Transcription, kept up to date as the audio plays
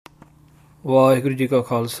ਵਾਹਿਗੁਰੂ ਜੀ ਕਾ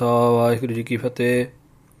ਖਾਲਸਾ ਵਾਹਿਗੁਰੂ ਜੀ ਕੀ ਫਤਿਹ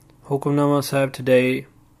ਹੁਕਮਨਾਮਾ ਸਾਹਿਬ today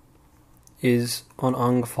is on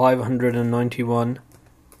Ang 591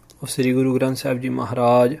 of Sri Guru Granth Sahib Ji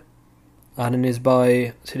Maharaj and is by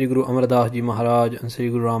Sri Guru Amar Das Ji Maharaj and Sri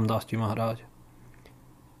Guru Ram Das Ji Maharaj.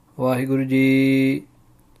 Waheguru ji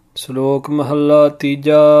ਸ਼ਲੋਕ ਮਹੱਲਾ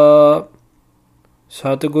ਤੀਜਾ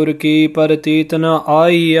ਸਤਿਗੁਰ ਕੀ ਪ੍ਰਤੀਤ ਨ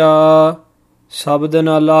ਆਈਆ ਸ਼ਬਦ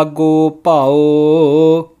ਨ ਲਾਗੋ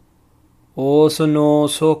ਭਾਉ ਓਸਨੋ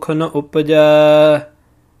ਸੁਖ ਨ ਉਪਜੈ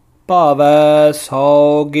ਭਾਵੈ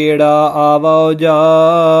ਸੌ ਗੇੜਾ ਆਵੋ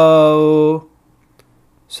ਜਾਓ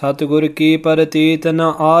ਸਤਿਗੁਰ ਕੀ ਪ੍ਰਤੀਤ ਨ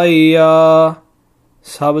ਆਈਆ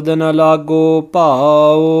ਸ਼ਬਦ ਨ ਲਾਗੋ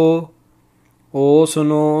ਭਾਉ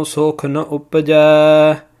ਓਸਨੋ ਸੁਖ ਨ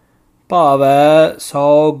ਉਪਜੈ ਭਾਵੈ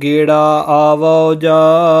ਸੌ ਗੇੜਾ ਆਵੋ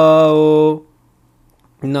ਜਾਓ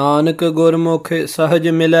ਨਾਨਕ ਗੁਰਮੁਖ ਸਹਜ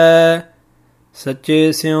ਮਿਲੈ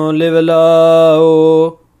ਸੱਚੇ ਸਿਉ ਲਿਵ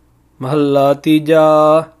ਲਾਓ ਮਹੱਲਾ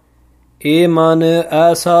ਤੀਜਾ ਏ ਮਨ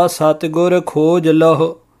ਐਸਾ ਸਤਿਗੁਰ ਖੋਜ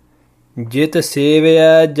ਲਹੁ ਜਿਤ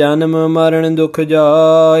ਸੇਵਿਐ ਜਨਮ ਮਰਨ ਦੁਖ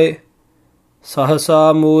ਜਾਏ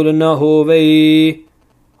ਸਹਸਾ ਮੂਲ ਨ ਹੋਵਈ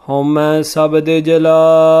ਹਉਮੈ ਸਬਦ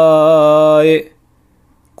ਜਲਾਏ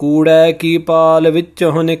ਕੂੜੈ ਕੀ ਪਾਲ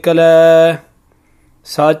ਵਿੱਚੋਂ ਨਿਕਲੈ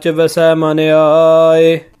ਸੱਚ ਵਸੈ ਮਨ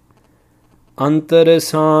ਆਏ ਅੰਤਰ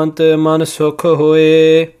ਸ਼ਾਂਤ ਮਨ ਸੁਖ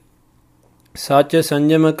ਹੋਏ ਸੱਚ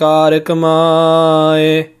ਸੰਜਮ ਕਾਰ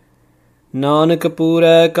ਕਮਾਏ ਨਾਨਕ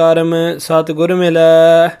ਪੂਰੈ ਕਰਮ ਸਤਿਗੁਰ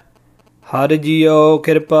ਮਿਲੈ ਹਰਿ ਜੀਉ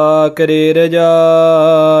ਕਿਰਪਾ ਕਰੇ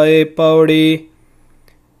ਰਜਾਏ ਪੌੜੀ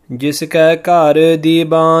ਜਿਸ ਕੈ ਘਰ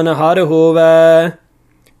ਦੀਵਾਨ ਹਰ ਹੋਵੈ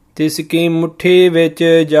ਤਿਸ ਕੀ ਮੁੱਠੀ ਵਿੱਚ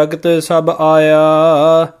ਜਗਤ ਸਭ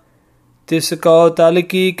ਆਇਆ ਤਿਸ ਕਉ ਤਲ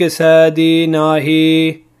ਕੀ ਕਿਸੈ ਦੀ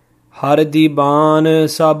ਨਾਹੀ ਹਰ ਦੀਵਾਨ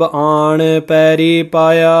ਸਭ ਆਣ ਪੈਰੀ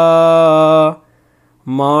ਪਾਇਆ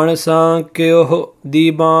ਮਾਨਸਾਂ ਕਿਉ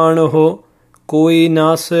ਦੀਵਾਨ ਹੋ ਕੋਈ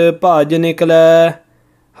ਨਸ ਭਜ ਨਿਕਲੈ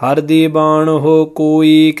ਹਰ ਦੀਵਾਨ ਹੋ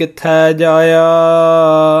ਕੋਈ ਕਿਥੈ ਜਾਇਆ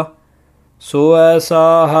ਸੋ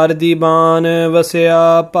ਐਸਾ ਹਰ ਦੀਵਾਨ ਵਸਿਆ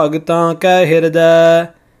ਭਗਤਾਂ ਕੈ ਹਿਰਦੈ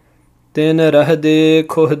ਤਿਨ ਰਹਦੇ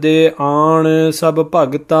ਖੁਹਦੇ ਆਣ ਸਭ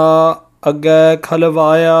ਭਗਤਾ ਅੱਗੇ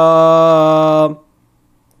ਖਲਵਾਇਆ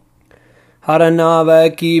ਹਰ ਨਾਵੈ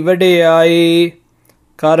ਕੀ ਵਡਿਆਈ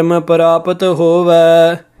ਕਰਮ ਪ੍ਰਾਪਤ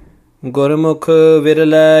ਹੋਵੈ ਗੁਰਮੁਖ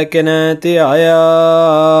ਵਿਰਲੇ ਕਿਨੈ ਧਿਆਇਆ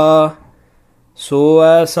ਸੋ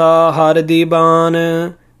ਐਸਾ ਹਰ ਦੀਵਾਨ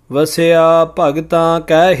ਵਸਿਆ ਭਗਤਾਂ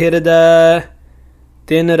ਕੈ ਹਿਰਦੈ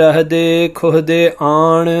ਤਿਨ ਰਹਦੇ ਖੁਹਦੇ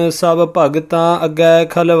ਆਣ ਸਭ ਭਗਤਾਂ ਅੱਗੇ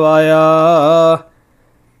ਖਲਵਾਇਆ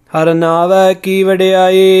ਹਰ ਨਾਵੈ ਕੀ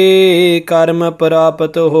ਵਡਿਆਈ ਕਰਮ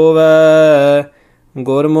ਪ੍ਰਾਪਤ ਹੋਵੈ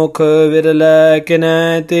ਗੁਰਮੁਖ ਵਿਰਲੇ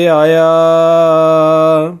ਕਿਨੈ ਧਿਆਇਆ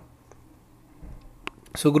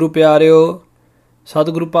ਸੋ ਗੁਰੂ ਪਿਆਰਿਓ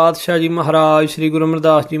ਸਤਿਗੁਰੂ ਪਾਤਸ਼ਾਹ ਜੀ ਮਹਾਰਾਜ Sri Guru Amar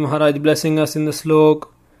Das Ji Maharaj blessing us in the slok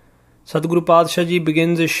Sadguru Padshah Ji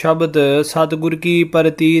begins his Shabad Satgur ki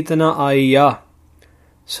prateet na aiya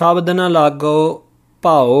Shabad na lago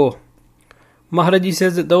pao. Maharaj Ji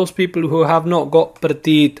says that those people who have not got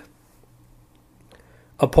prateet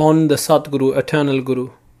upon the Satguru, eternal Guru,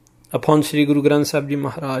 upon Sri Guru Granth Sahib Ji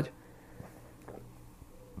Maharaj.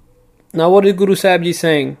 Now what is Guru Sahib Ji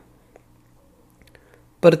saying?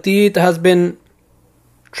 Prateet has been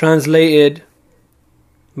translated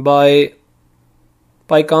by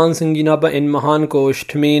Kain Singh Ji Nabha in Mahan Kosh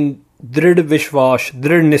to mean Drid Vishwash,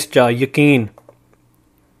 Drid Nischa, Yakeen.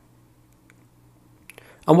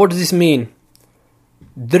 And what does this mean?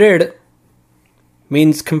 Drid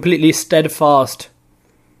means completely steadfast.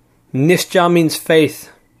 Nischa means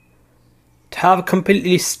faith. To have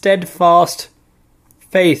completely steadfast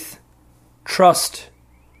faith, trust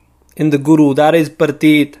in the Guru, that is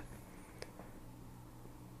Prateet.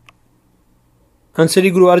 And Sri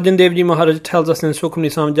Guru Arjan Dev Ji Maharaj tells us in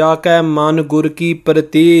Sukhmani Samjha Kai Man Gur Ki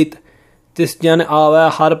Prateet Tis Jan Ava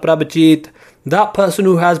Har Prabh Cheet. That person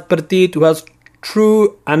who has Prateet, who has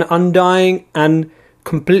true and undying and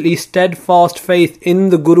completely steadfast faith in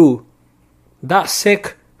the Guru, that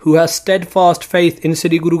Sikh who has steadfast faith in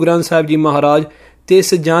Sri Guru Granth Sahib Ji Maharaj, Tis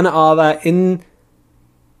Jan Ava in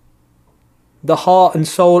the heart and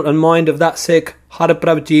soul and mind of that Sikh, Har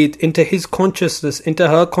Prabh Cheet, into his consciousness, into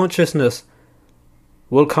her consciousness,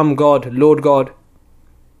 will come God, Lord God.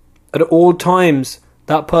 At all times,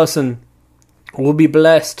 that person will be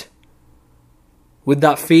blessed with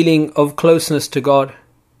that feeling of closeness to God.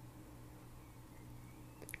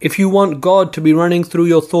 If you want God to be running through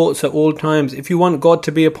your thoughts at all times, if you want God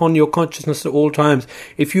to be upon your consciousness at all times,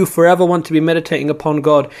 if you forever want to be meditating upon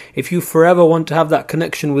God, if you forever want to have that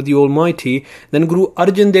connection with the Almighty, then Guru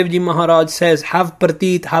Arjan Dev Ji Maharaj says, have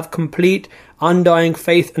prateet, have complete, undying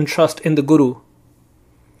faith and trust in the Guru.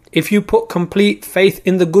 If you put complete faith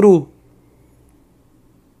in the Guru,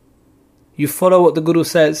 you follow what the Guru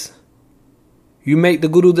says, you make the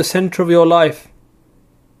Guru the center of your life,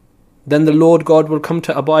 then the Lord God will come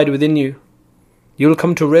to abide within you. You will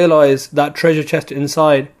come to realize that treasure chest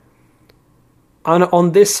inside. And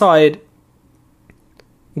on this side,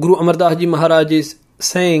 Guru Amar Das Ji Maharaj is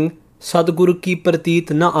saying, Sadguru ki prateet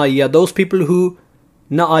na aaya. Those people who,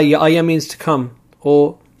 na aaya, aaya means to come,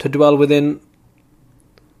 or to dwell within.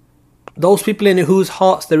 Those people in whose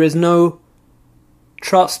hearts there is no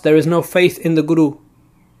trust, there is no faith in the Guru.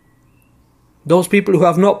 Those people who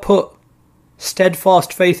have not put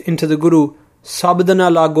steadfast faith into the Guru,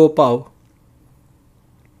 sabdana lago pao.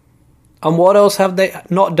 And what else have they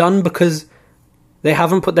not done because they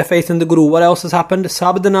haven't put their faith in the Guru? What else has happened?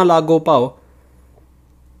 Sabdana lago pao.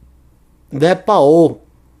 Their pao,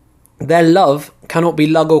 their love cannot be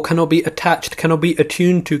lago, cannot be attached, cannot be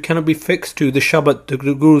attuned to, cannot be fixed to the Shabad, to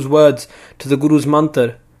the Guru's words, to the Guru's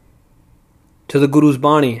mantra, to the Guru's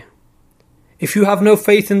bani. If you have no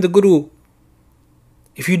faith in the Guru,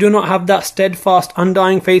 if you do not have that steadfast,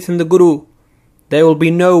 undying faith in the Guru, there will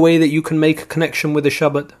be no way that you can make a connection with the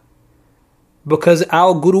Shabad. Because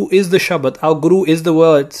our Guru is the Shabad, our Guru is the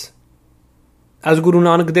words. As Guru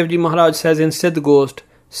Nanak Dev Ji Maharaj says in Siddh Ghost,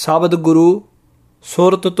 Sabad Guru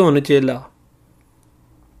Surat Tun Chela.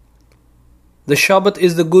 The Shabad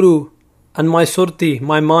is the Guru, and my surti,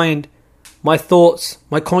 my mind, my thoughts,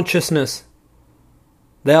 my consciousness,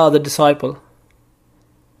 they are the disciple.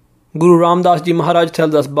 Guru Ram Das Ji Maharaj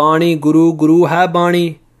tells us, Bani, Guru, Guru hai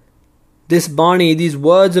Bani. This Bani, these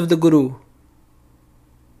words of the Guru,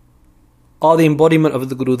 are the embodiment of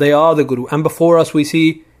the Guru. They are the Guru. And before us we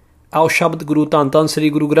see our Shabad Guru, Tan Tan Sri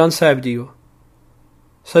Guru Granth Sahib Ji.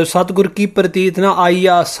 So Satgur ki prateet na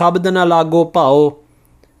aaya, sabdana lago pao.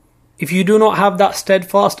 If you do not have that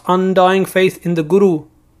steadfast, undying faith in the Guru,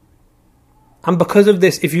 and because of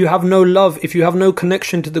this, if you have no love, if you have no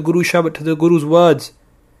connection to the Guru Shabad, to the Guru's words,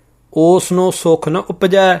 Osno sukh na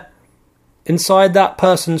upajay. Inside that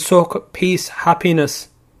person, sukh, peace, happiness,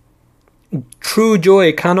 true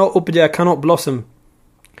joy cannot upajay, cannot blossom.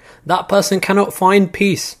 That person cannot find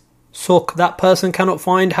peace, sukh. That person cannot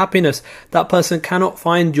find happiness. That person cannot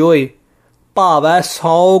find joy. Pavai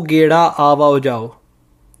sao geda aava jao.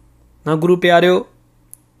 Now, Guru Pyareo,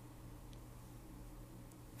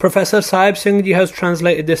 Professor Sahib Singh Ji has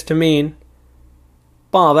translated this to mean,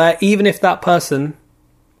 Pavai, even if that person,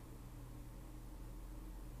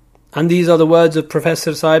 and these are the words of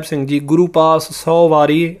Professor Sahib Singh Ji, Guru paas 100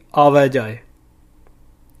 wari aave jaye.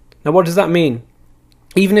 Now what does that mean?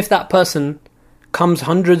 Even if that person comes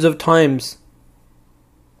hundreds of times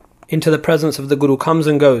into the presence of the Guru, comes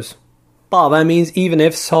and goes. Pava means even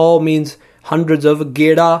if, 100 means hundreds of,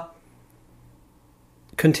 geda,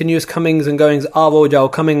 continuous comings and goings, avo jao,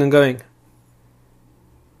 coming and going.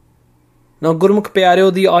 Now Gurmukh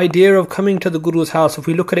Pyareo, the idea of coming to the Guru's house, if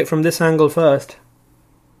we look at it from this angle first,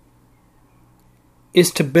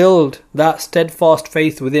 is to build that steadfast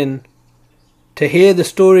faith within, to hear the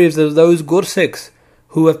stories of those Gursikhs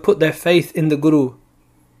who have put their faith in the Guru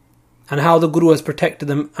and how the Guru has protected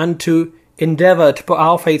them, and to endeavour to put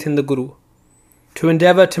our faith in the Guru, to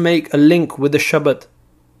endeavour to make a link with the Shabad,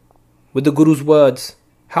 with the Guru's words.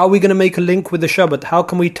 How are we going to make a link with the Shabad? How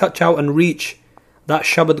can we touch out and reach that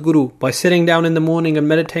Shabad Guru? By sitting down in the morning and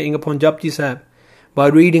meditating upon Japji Sahib, by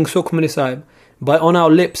reading Sukhmani Sahib, by on our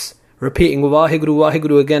lips repeating Vaheguru,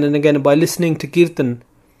 Vaheguru again and again, by listening to Kirtan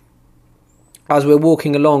as we're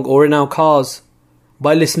walking along or in our cars,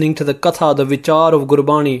 by listening to the Katha, the Vichar of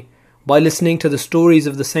Gurbani, by listening to the stories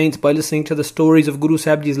of the saints, by listening to the stories of Guru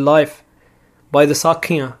Sahib Ji's life, by the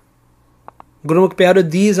Sakhiyan. Gurmukh Pyareo,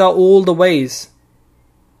 these are all the ways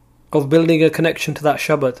of building a connection to that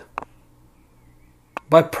Shabad.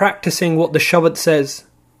 By practicing what the Shabad says.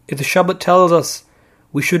 If the Shabad tells us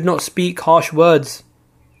we should not speak harsh words,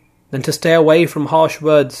 then to stay away from harsh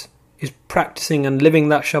words is practicing and living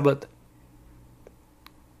that Shabad.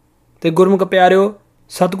 The Gurmukh Pyareo,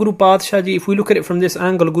 Sadguru Padshah Ji, if we look at it from this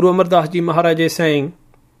angle, Guru Amar Das Ji Maharaj is saying,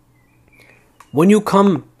 when you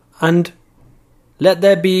come, and let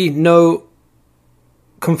there be no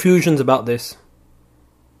confusions about this.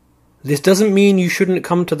 This doesn't mean you shouldn't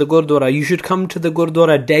come to the Gurdwara. You should come to the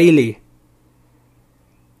Gurdwara daily.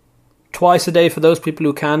 Twice a day for those people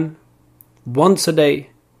who can. Once a day.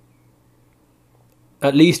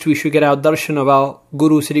 at least we should get our darshan of our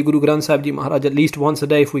Guru, Sri Guru Granth Sahib Ji Maharaj, at least once a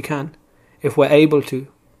day if we can, if we're able to.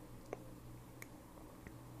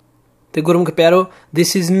 The Gurmukh Pyaro,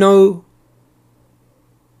 this is no,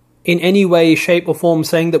 in any way, shape or form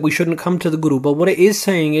saying that we shouldn't come to the Guru, but what it is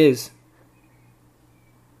saying is,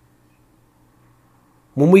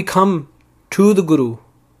 when we come to the Guru,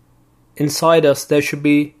 inside us there should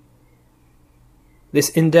be this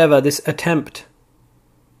endeavour, this attempt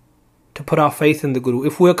to put our faith in the Guru.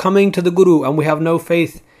 If we are coming to the Guru and we have no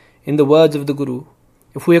faith in the words of the Guru,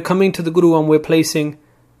 if we are coming to the Guru and we're placing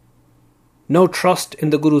no trust in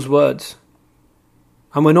the Guru's words,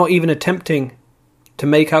 and we're not even attempting to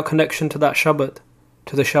make our connection to that Shabad,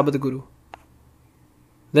 to the Shabad Guru,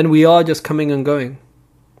 then we are just coming and going.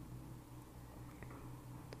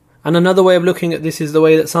 And another way of looking at this is the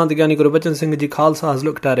way that Sant Gyani Gurbachan Singh Ji Khalsa has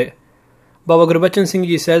looked at it. Baba Gurbachan Singh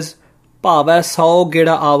Ji says, Bhava sao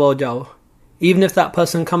geda avo jao. Even if that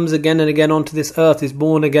person comes again and again onto this earth, is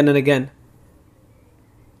born again and again,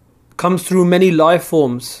 comes through many life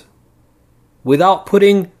forms, without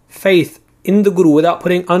putting faith in the Guru, without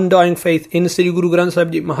putting undying faith in Sri Guru Granth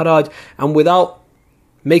Sahib Ji Maharaj, and without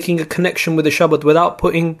making a connection with the Shabad, without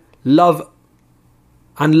putting love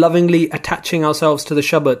and lovingly attaching ourselves to the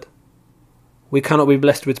Shabad, we cannot be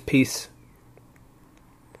blessed with peace.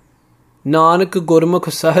 Nanak Gurmukh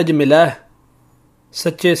sahaj milai,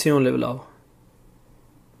 sache seon liv lao.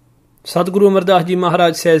 Sadguru Amar Das Ji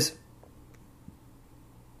Maharaj says,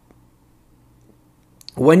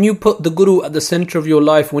 when you put the Guru at the centre of your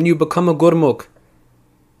life, when you become a Gurmukh,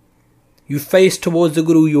 you face towards the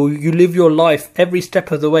Guru, you live your life every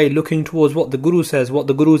step of the way looking towards what the Guru says, what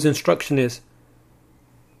the Guru's instruction is.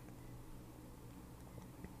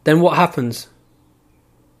 Then what happens?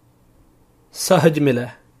 Sahaj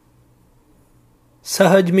milai.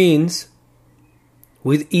 Sahaj means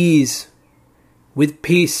with ease, with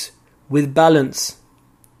peace, with balance.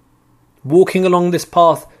 Walking along this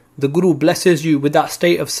path, the Guru blesses you with that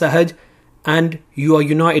state of Sahaj, and you are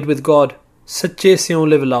united with God. Sache seon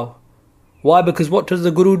liv lao. Why? Because what does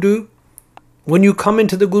the Guru do? When you come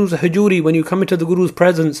into the Guru's hajuri, when you come into the Guru's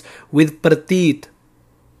presence with prateet,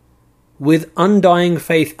 with undying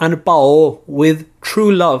faith, and pao, with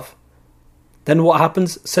true love, then what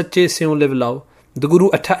happens? Sache seon liv lao. The Guru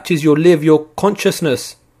attaches your live, your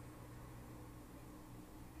consciousness.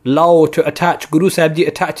 Lao, to attach. Guru Sahib Ji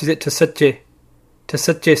attaches it to Sache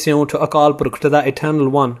seon, to Akal Purkh, to that eternal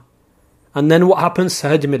one. And then what happens?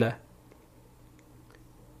 Sahaj milai.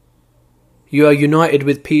 You are united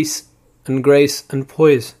with peace and grace and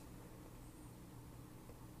poise.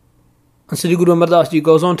 And Sri Guru Amar Das Ji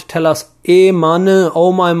goes on to tell us, E man,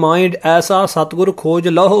 O my mind, aisa Satgur khoj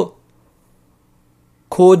laho.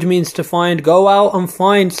 Khoj means to find. Go out and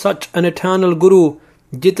find such an eternal Guru.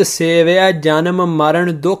 Jit sevaya janam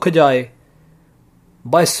maran dukh jaye.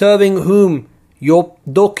 By serving whom your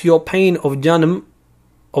dukh, your pain of janam,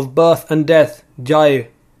 of birth and death, jaye,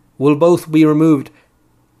 will both be removed.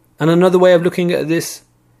 And another way of looking at this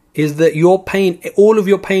is that your pain, all of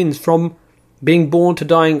your pains from being born to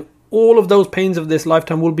dying, all of those pains of this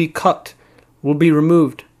lifetime will be cut, will be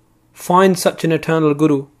removed. Find such an eternal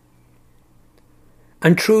Guru.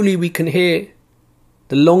 And truly we can hear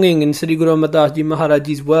the longing in Sri Guru Amar Das Ji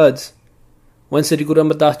Maharaj's words when Sri Guru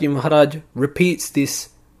Amar Das Ji Maharaj repeats this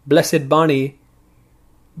blessed Bani,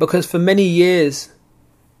 because for many years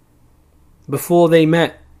before they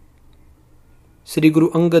met, Sri Guru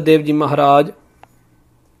Angad Dev Ji Maharaj,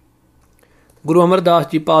 Guru Amar Das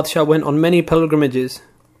Ji Padshah went on many pilgrimages,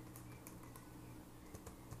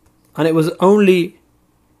 and it was only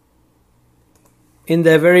in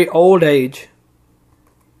their very old age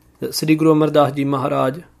that Sri Guru Amar Das Ji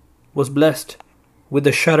Maharaj was blessed with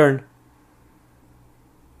the sharan,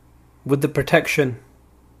 with the protection,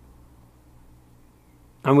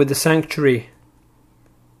 and with the sanctuary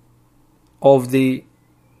of the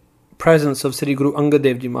presence of Sri Guru Angad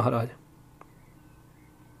Dev Ji Maharaj.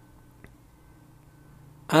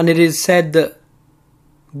 And it is said that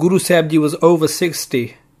Guru Sahib Ji was over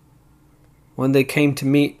 60 when they came to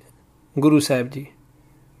meet Guru Sahib Ji,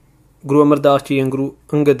 Guru Amar Das Ji and Guru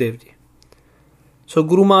Angad Dev Ji. So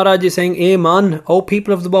Guru Maharaj is saying, "Eh man, O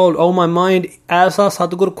people of the world, O my mind, aisa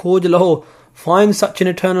Satgur khoj laho, find such an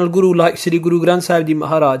eternal Guru like Sri Guru Granth Sahib Ji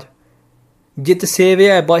Maharaj. Jit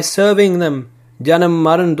sevya, by serving them, janam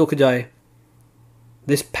maran dukh jaye.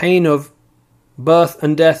 This pain of birth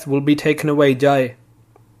and death will be taken away, jaye."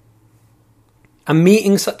 And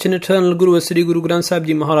meeting such an eternal Guru as Sri Guru Granth Sahib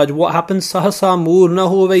Ji Maharaj, what happens? Sahasa moor na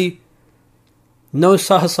hovei. No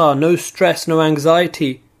sahasa, no stress, no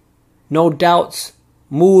anxiety, no doubts.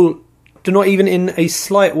 Mool, do not even in a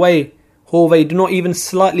slight way Hove do not even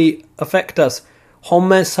slightly affect us.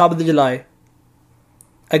 Homme Shabad Jalai.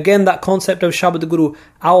 Again, that concept of Shabad Guru.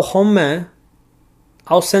 Our homme,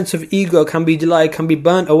 our sense of ego can be jalai, can be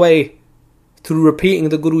burnt away through repeating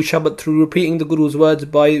the Guru Shabad, through repeating the Guru's words,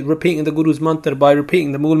 by repeating the Guru's mantra, by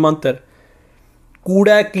repeating the Mool mantra.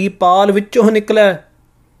 Kuda ki paal vichcho nikla.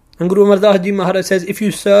 And Guru Amar Das Ji Maharaj says, if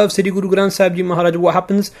you serve Sri Guru Granth Sahib Ji Maharaj, what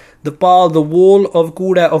happens? The paal, the wall of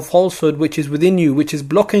kuda, of falsehood, which is within you, which is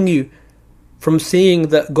blocking you from seeing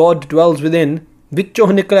that God dwells within,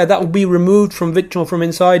 vichcho nikla, that will be removed from vichcho, from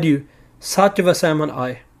inside you. Sach vasai man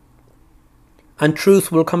aaye. And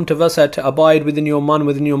truth will come to vasa, to abide within your man,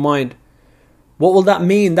 within your mind. What will that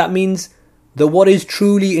mean? That means that what is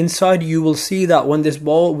truly inside you will see that when this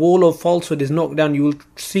wall of falsehood is knocked down, you will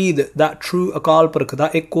see that true Akal Purkh,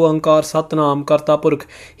 that Ekko Ankar Satnam Karta Purkh,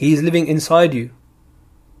 he is living inside you.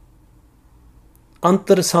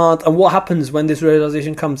 Antar Sant. And what happens when this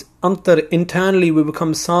realization comes? Antar, internally we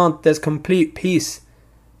become Sant, there's complete peace.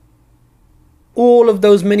 All of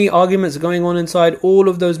those many arguments going on inside, all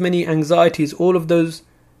of those many anxieties, all of those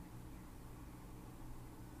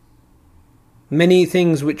many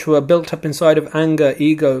things which were built up inside of anger,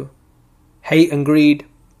 ego, hate and greed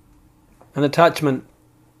and attachment,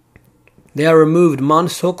 they are removed. Man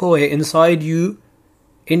soko hai, inside you,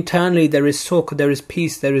 internally there is sukh, there is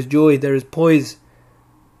peace, there is joy, there is poise.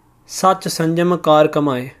 Sach sanjam kar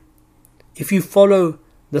kamai. If you follow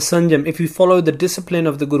the sanjam, if you follow the discipline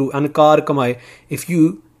of the Guru, and kar kamai, if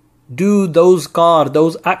you do those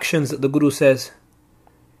actions that the Guru says,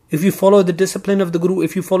 if you follow the discipline of the Guru,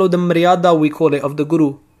 if you follow the maryada, we call it, of the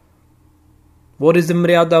Guru. What is the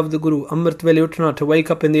maryada of the Guru? Amrit vele utna, to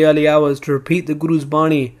wake up in the early hours, to repeat the Guru's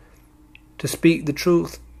Bani, to speak the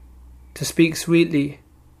truth, to speak sweetly,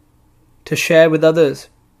 to share with others.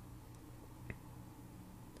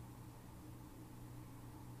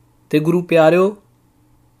 The Guru Pyareo,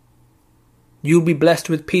 you'll be blessed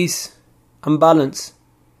with peace and balance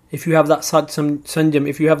if you have that Sat Sanjam,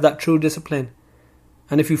 if you have that true discipline.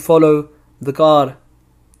 And if you follow the Kar,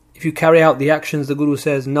 if you carry out the actions the Guru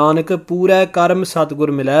says, Nanak pura karm Satgur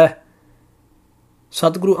milai.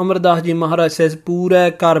 Satguru Amar Das Ji Maharaj says,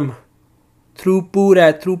 pura karm. Through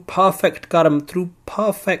perfect karm, through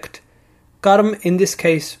perfect karm, in this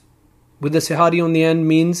case, with the Sihari on the end,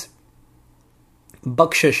 means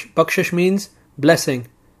bakshish. Bakshish means blessing.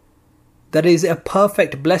 That is a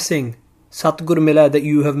perfect blessing, Satgur milai, that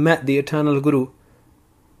you have met the eternal Guru.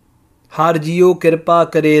 Har jiyo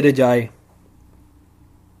kirpa kare rajai.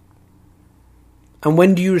 And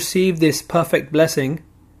when do you receive this perfect blessing?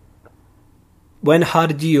 When Har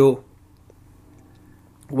jiyo,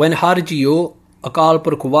 Akal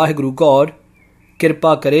Purkh Vaheguru, God,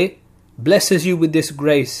 kirpa kare, blesses you with this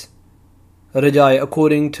grace, rajai,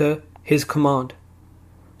 according to his command.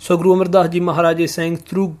 So Guru Amar Das Ji Maharaj is saying,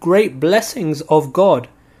 through great blessings of God,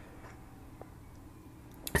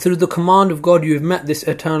 through the command of God, you have met this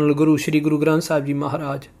eternal Guru, Shri Guru Granth Sahib Ji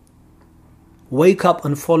Maharaj. Wake up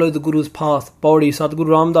and follow the Guru's path. PAUREE, Sadguru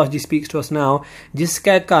Ramdas Ji speaks to us now.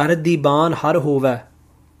 Jiske kar diban har hove.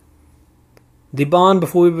 Diban,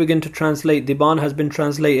 before we begin to translate, Diban has been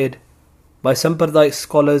translated by Sampradayik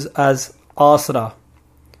scholars as Asra.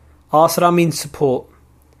 Asra means support.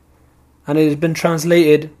 And it has been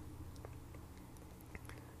translated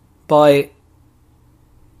by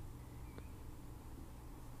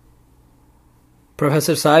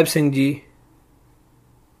Professor Sahib Singh Ji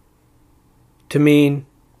to mean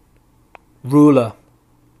ruler.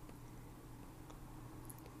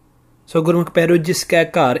 So Gurmukh Pero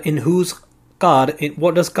jiske kar, in whose kar,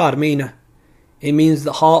 what does kar mean? It means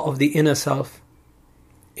the heart of the inner self.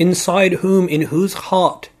 Inside whom, in whose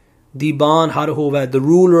heart, Diban har hove, the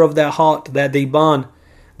ruler of their heart, their Diban,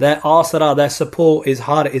 their asara, their support is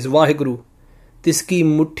Har, is Vaheguru. Tiski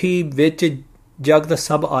muthi vich jagda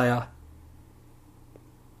sab aaya.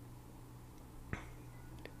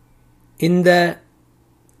 In their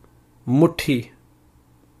muthi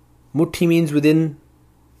means within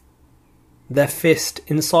their fist,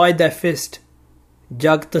 inside their fist,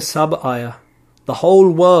 jagta sab aaya. The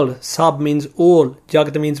whole world, sab means all,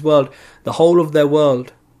 jagta means world, the whole of their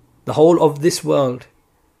world, the whole of this world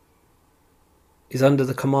is under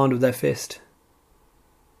the command of their fist.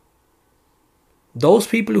 Those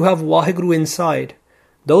people who have Vaheguru inside,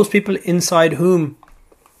 those people inside whom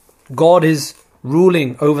God is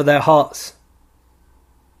ruling over their hearts,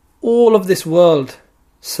 all of this world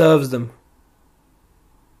serves them.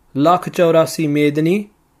 Lakh chaurasi medani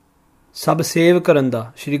sab sev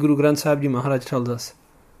karanda, Shri Guru Granth Sahib Ji Maharaj tells us.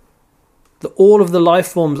 That all of the life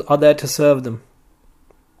forms are there to serve them.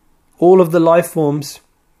 All of the life forms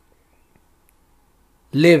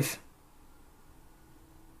live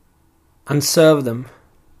and serve them.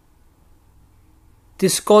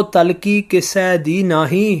 Tisko talki kisai di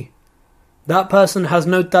nahi. That person has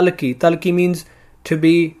no talki. Talki means to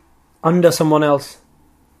be under someone else,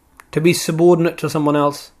 to be subordinate to someone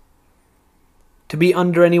else, to be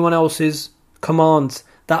under anyone else's commands.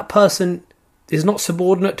 That person is not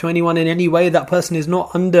subordinate to anyone in any way. That person is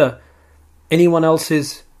not under anyone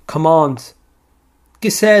else's commands.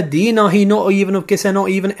 Kisai di nahi, not even of kisai, not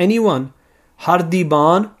even anyone. Har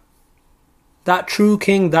diban, that true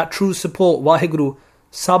king, that true support, Waheguru,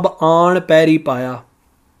 sab aan pairi paya.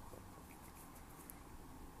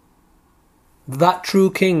 That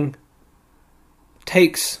true king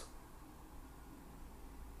takes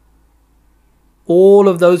all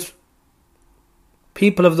of those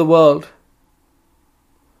people of the world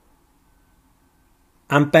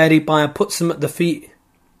and pairi paya, puts them at the feet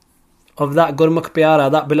of that Gurmukh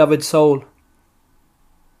pyara, that beloved soul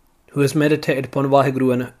who has meditated upon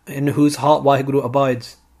Waheguru and in whose heart Waheguru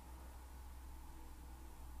abides.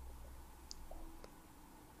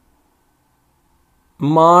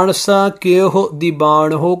 Mansa keho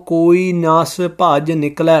diban ho koi nas bhaj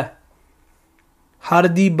nikla. Har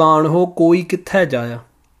diban ho koi kithe jaya.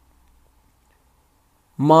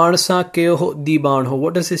 Mansa keho diban ho.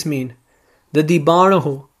 What does this mean? The diban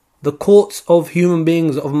ho, the courts of human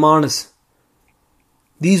beings, of Manas.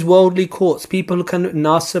 These worldly courts, people can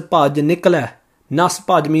nas bhaj nikla. Nas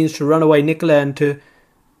bhaj means to run away, nikla and to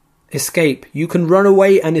escape. You can run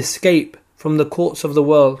away and escape from the courts of the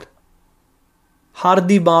world. Har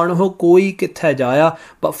diban ho koi kithe jaya.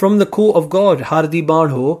 But from the court of God, har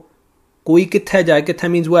diban ho koi kithe jaya.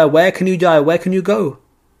 Kithe means where? Where can you jaya? Where can you go?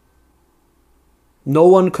 No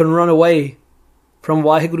one can run away from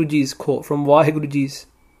Waheguru Ji's court, from Waheguru Ji's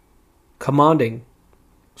commanding.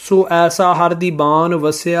 So aisa har diban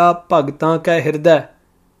vasya bhagtan ka hirday.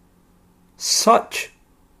 Such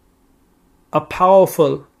a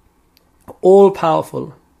powerful,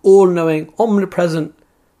 all-powerful, all-knowing, omnipresent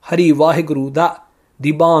Hari Waheguru, that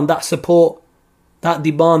Diban, that support, that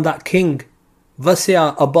Diban, that king,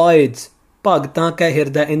 Vasya abides, Bhagtan ka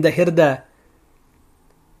hirday, in the hirday.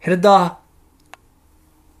 Hirday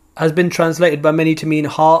has been translated by many to mean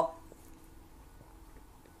heart,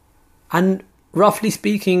 and roughly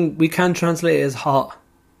speaking, we can translate it as heart.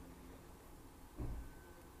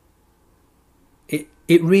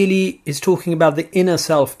 It really is talking about the inner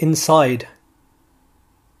self, inside,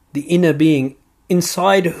 the inner being,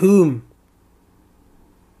 inside whom,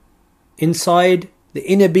 inside the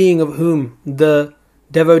inner being of whom the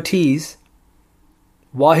devotees,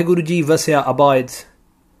 Waheguru Ji Vasya abides.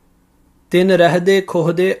 Tin rahde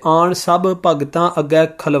khohde aan sab bhagtan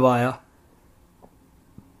agge khalwaya.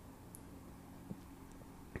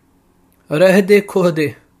 Rahde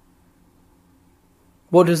khohde.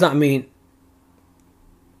 What does that mean?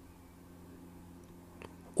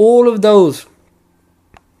 All of those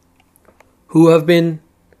who are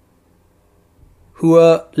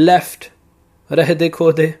left, rahde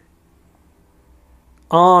khode,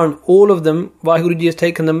 on all of them, Waheguru Ji has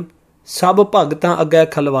taken them, sab bhagtan agge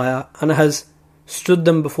khalwaya, and has stood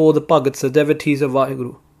them before the bhagats, the devotees of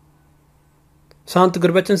Waheguru. Sant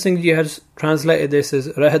Gurbachan Singh Ji has translated this as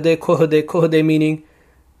rahde khode, khode meaning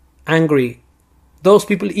angry. Those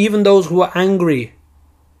people, even those who are angry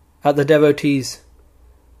at the devotees,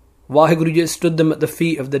 Waheguru Ji stood them at the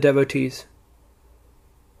feet of the devotees.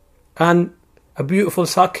 And a beautiful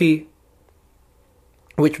Sakhi,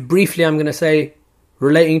 which briefly I'm going to say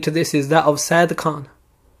relating to this, is that of Said Khan.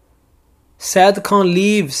 Said Khan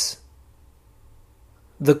leaves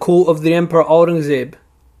the court of the Emperor Aurangzeb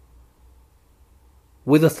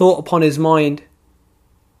with a thought upon his mind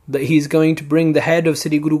that he is going to bring the head of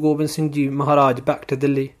Sri Guru Gobind Singh Ji Maharaj back to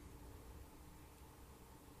Delhi.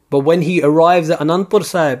 But when he arrives at Anandpur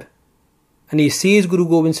Sahib and he sees Guru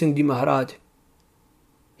Gobind Singh Ji Maharaj,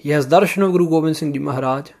 he has darshan of Guru Gobind Singh Ji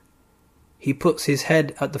Maharaj, he puts his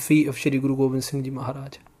head at the feet of Shri Guru Gobind Singh Ji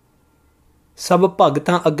Maharaj. Sab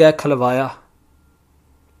bhagtan agge khalwaya.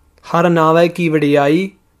 Har nave ki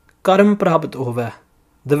vadiyai karm prapt hove.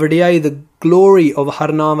 The vadiyai, the glory of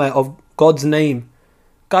Har nave, of God's name,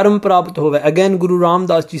 karm prapt hove. Again, Guru Ram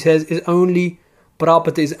Das Ji says, is only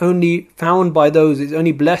prapt, is only found by those, is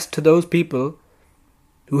only blessed to those people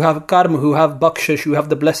who have karma, who have bakshish, who have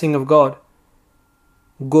the blessing of God.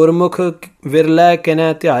 Gurmukh virla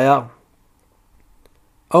kena tyaya.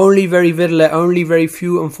 Only very virla, only very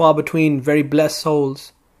few and far between, very blessed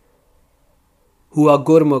souls who are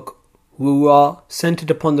Gurmukh, who are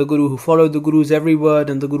centered upon the Guru, who follow the Guru's every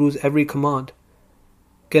word and the Guru's every command.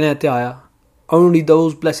 Kena tyaya. Only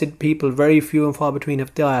those blessed people, very few and far between,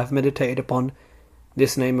 have meditated upon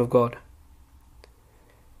this name of God.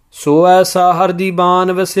 ਸੋ ਐਸਾ ਹਰ ਦੀ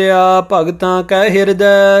ਬਾਨ ਵਸਿਆ, ਭਗਤਾਂ ਕੈ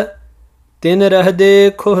ਹਿਰਦੈ। ਤਿਨ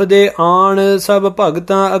ਰਹਦੇ ਖੁਹ ਦੇ ਆਣ, ਸਭ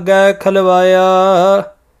ਭਗਤਾਂ ਅੱਗੇ ਖਲਵਾਇਆ।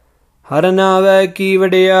 ਹਰ ਨਾਵੈ ਕੀ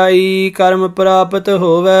ਵਡਿਆਈ, ਕਰਮ ਪ੍ਰਾਪਤ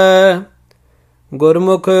ਹੋਵੈ।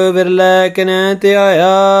 ਗੁਰਮੁਖ ਵਿਰਲੇ ਕਿਨੈ ਧਿਆਇਆ।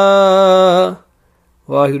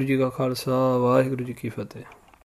 ਵਾਹਿਗੁਰੂ ਜੀ ਕਾ ਖਾਲਸਾ, ਵਾਹਿਗੁਰੂ ਜੀ ਕੀ ਫਤਿਹ।